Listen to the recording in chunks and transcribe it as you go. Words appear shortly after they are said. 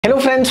Hello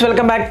friends,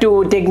 welcome back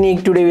to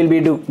Technique. Today we'll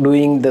be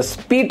doing the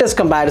speed test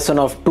comparison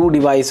of two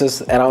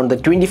devices around the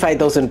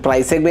 25,000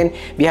 price segment.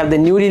 We have the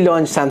newly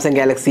launched Samsung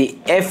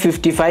Galaxy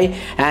F55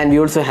 and we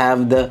also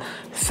have the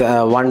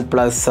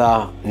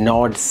OnePlus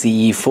Nord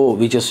CE4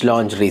 which was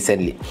launched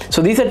recently.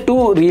 So these are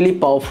two really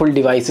powerful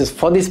devices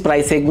for this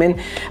price segment.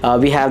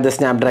 We have the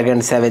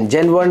Snapdragon 7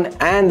 Gen 1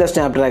 and the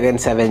Snapdragon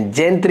 7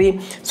 Gen 3.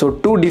 So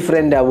two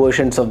different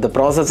versions of the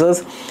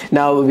processors.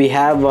 Now we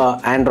have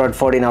Android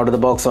 14 out of the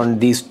box on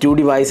these two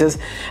devices.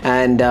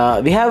 And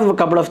we have a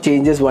couple of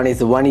changes. One is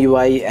the One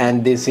UI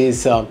and this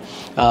is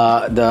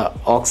the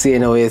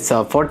Oxygen OS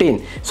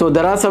 14. So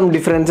there are some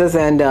differences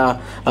and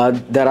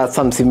there are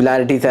some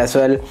similarities as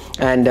well.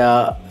 And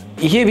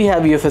here we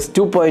have UFS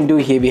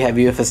 2.2, here we have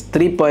UFS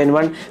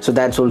 3.1, so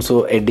that's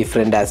also a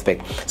different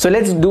aspect. So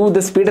let's do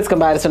the speed test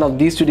comparison of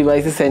these two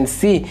devices and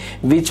see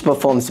which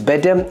performs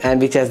better and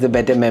which has the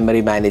better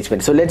memory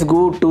management. So let's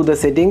go to the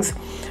settings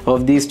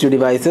of these two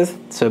devices.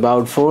 So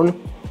about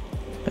phone,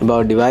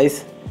 about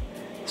device,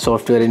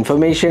 software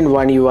information,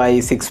 One UI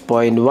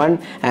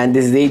 6.1, and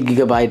this is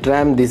 8GB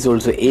RAM. This is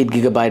also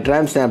 8GB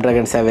RAM,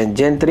 Snapdragon 7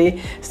 Gen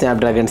 3,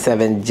 Snapdragon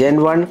 7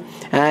 Gen 1,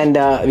 and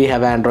we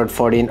have Android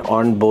 14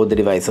 on both the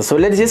devices. So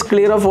let's just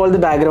clear off all the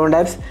background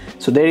apps.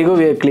 So there you go,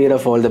 we have cleared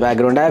off all the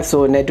background apps.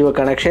 So network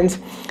connections,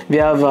 we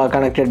have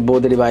connected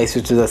both the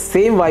devices to the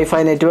same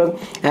Wi-Fi network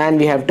and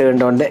we have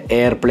turned on the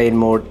airplane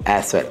mode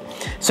as well.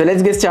 So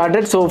let's get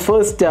started. So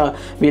first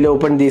we'll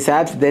open these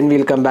apps, then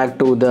we'll come back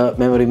to the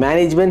memory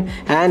management,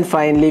 and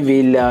finally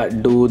we'll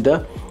do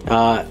the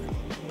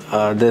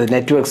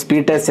network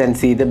speed test and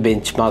see the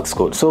benchmark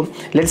score. So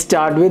let's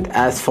start with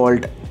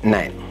Asphalt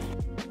 9.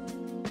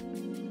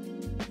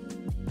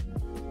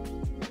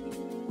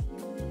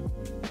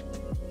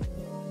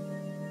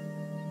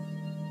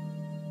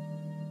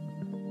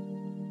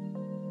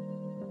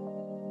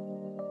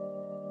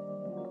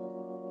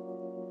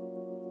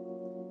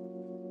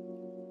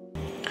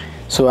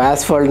 So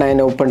Asphalt 9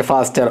 opened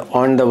faster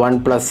on the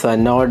OnePlus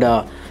Nord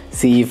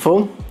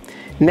CE4.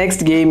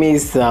 Next game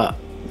is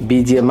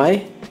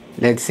BGMI.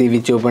 Let's see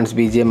which opens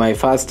BGMI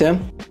faster.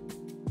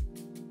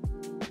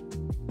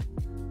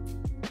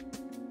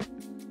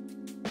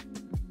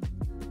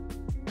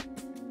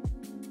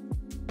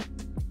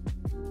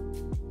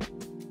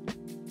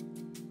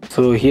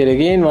 So here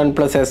again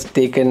OnePlus has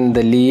taken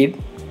the lead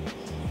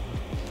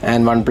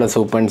and OnePlus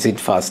opens it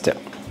faster.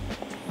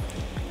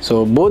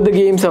 So both the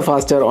games are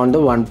faster on the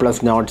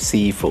OnePlus Nord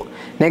CE4.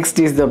 Next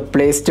is the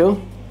Play Store.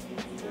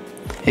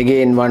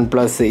 Again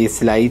OnePlus is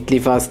slightly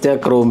faster.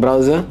 Chrome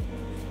browser,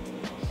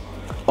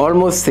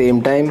 almost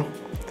same time.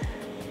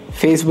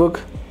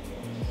 Facebook,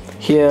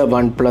 here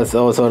OnePlus,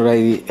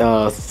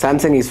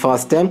 Samsung is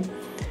faster.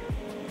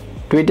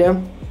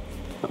 Twitter,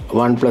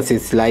 OnePlus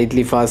is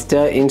slightly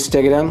faster.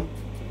 Instagram,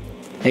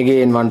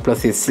 again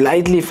OnePlus is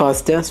slightly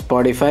faster.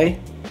 Spotify,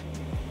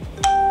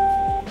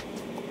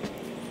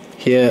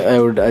 here I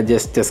would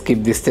just skip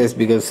this test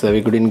because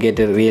we couldn't get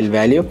a real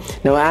value.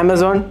 Now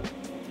Amazon,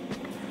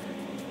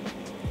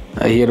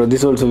 here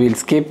this also we'll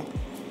skip.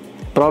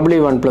 Probably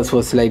OnePlus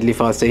was slightly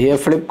faster here.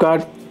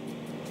 Flipkart,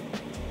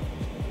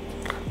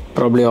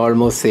 probably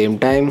almost same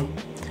time.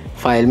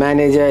 File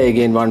manager,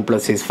 again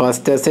OnePlus is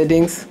faster.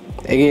 Settings,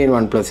 again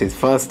OnePlus is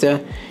faster.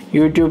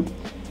 YouTube,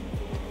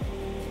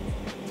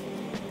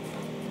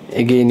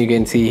 again you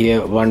can see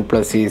here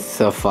OnePlus is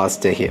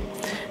faster here.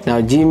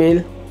 Now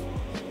Gmail,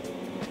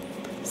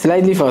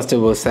 slightly faster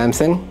was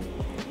Samsung.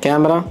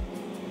 Camera,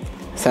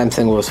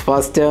 Samsung was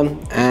faster.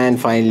 And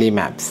finally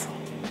Maps,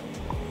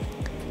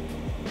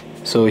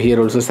 so here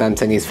also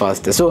Samsung is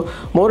faster. So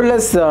more or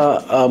less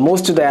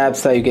most of the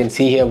apps you can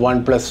see here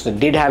OnePlus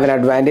did have an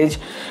advantage.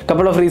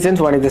 Couple of reasons.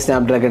 One is the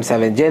Snapdragon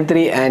 7 Gen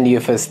 3 and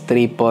UFS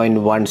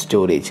 3.1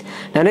 storage.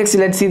 Now next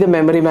let's see the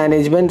memory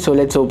management. So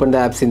let's open the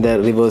apps in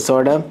the reverse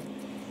order.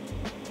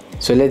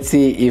 So let's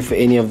see if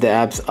any of the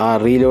apps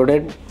are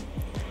reloaded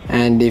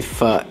and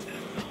if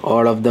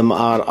all of them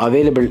are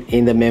available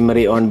in the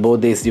memory on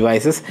both these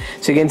devices.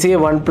 So you can see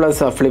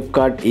OnePlus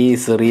Flipkart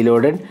is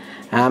reloaded.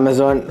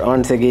 Amazon,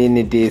 once again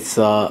it is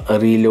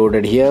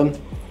reloaded here.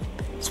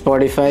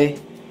 Spotify,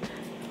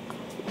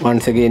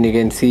 once again you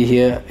can see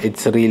here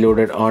it's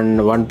reloaded on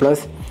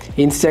OnePlus.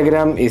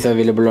 Instagram is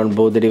available on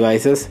both the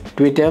devices.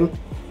 Twitter,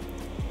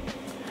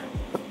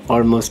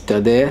 almost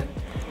there.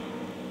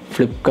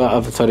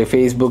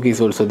 Facebook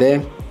is also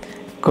there.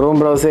 Chrome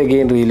browser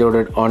again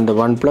reloaded on the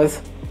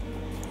OnePlus.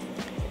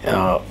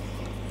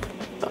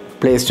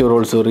 Play Store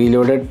also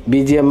reloaded.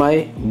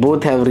 BGMI,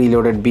 both have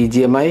reloaded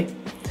BGMI.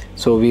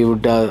 So we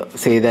would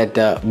say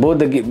that both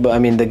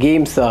the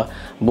games,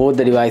 both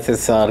the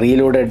devices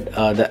reloaded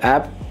the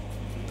app.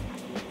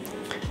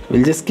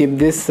 We'll just skip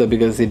this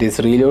because it is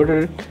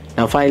reloaded.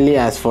 Now finally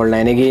Asphalt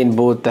 9, again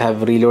both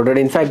have reloaded.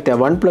 In fact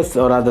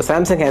OnePlus or rather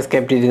Samsung has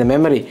kept it in the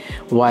memory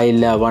while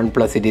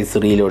OnePlus it is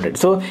reloaded.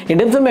 So in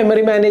terms of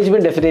memory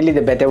management, definitely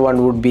the better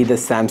one would be the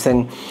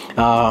Samsung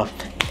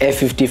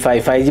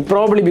F55 5G,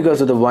 probably because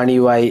of the One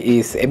UI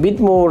is a bit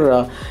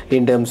more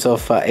in terms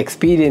of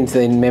experience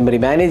in memory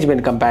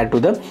management compared to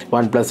the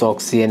OnePlus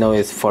Oxygen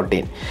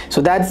 14.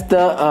 So that's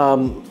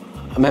the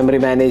memory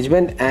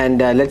management, and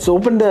let's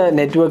open the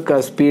network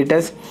speed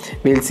test.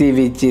 We'll see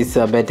which is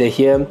better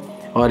here,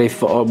 or if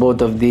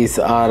both of these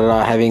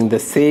are having the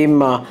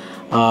same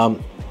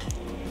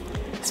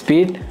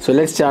speed. So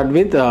let's start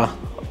with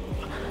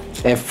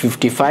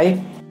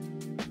F55.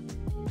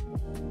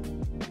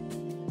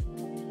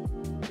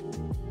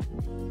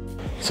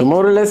 So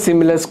more or less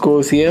similar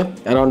scores here,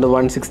 around the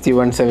 160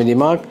 170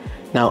 mark.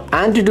 Now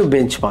AnTuTu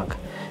benchmark.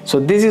 So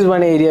this is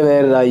one area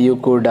where you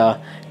could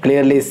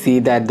clearly see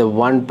that the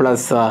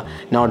OnePlus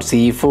Nord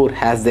CE4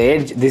 has the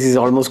edge. This is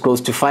almost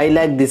close to 5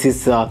 lakh. This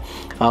is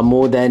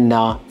more than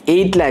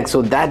 8 lakh.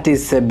 So that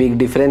is a big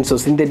difference. So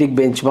synthetic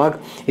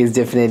benchmark is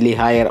definitely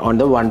higher on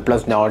the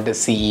OnePlus Nord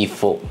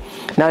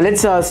CE4. Now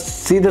let's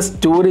see the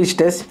storage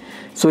test.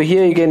 So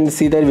here you can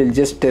see that we'll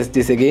just test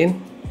this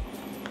again.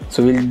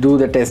 So we'll do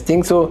the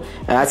testing. So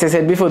as I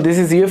said before, this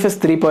is UFS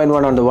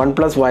 3.1 on the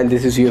OnePlus, while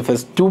this is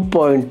UFS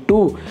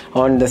 2.2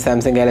 on the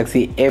Samsung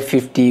Galaxy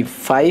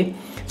F55.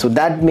 So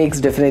that makes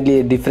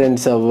definitely a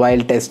difference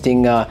while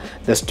testing the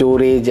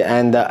storage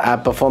and the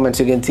app performance.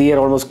 You can see here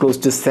almost close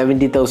to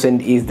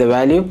 70,000 is the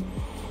value.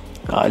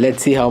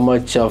 Let's see how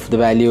much of the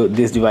value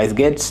this device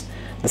gets.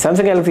 The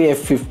Samsung Galaxy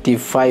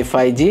F55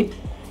 5G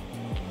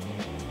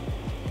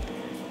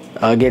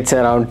gets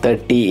around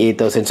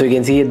 38,000. So you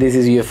can see here this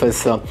is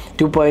UFS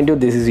 2.2,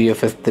 this is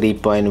UFS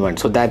 3.1.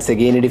 So that's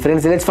again a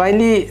difference. Let's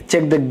finally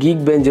check the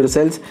Geekbench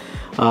results.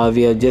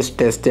 We have just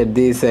tested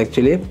this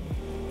actually.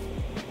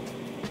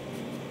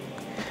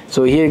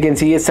 So here you can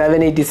see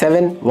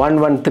 787,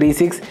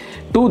 1136,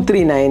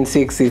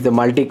 2396 is the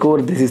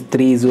multi-core. This is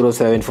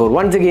 3074.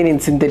 Once again in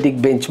synthetic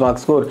benchmark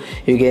score,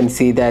 you can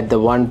see that the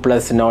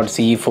OnePlus Nord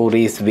CE4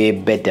 is way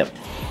better.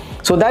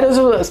 So that was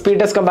a speed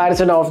test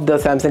comparison of the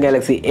Samsung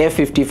Galaxy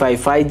F55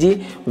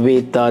 5G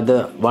with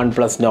the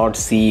OnePlus Nord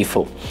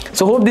CE4.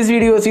 So hope this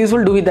video was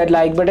useful. Do hit that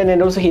like button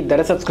and also hit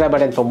that subscribe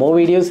button for more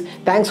videos.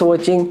 Thanks for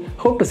watching.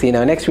 Hope to see you in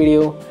our next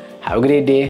video. Have a great day.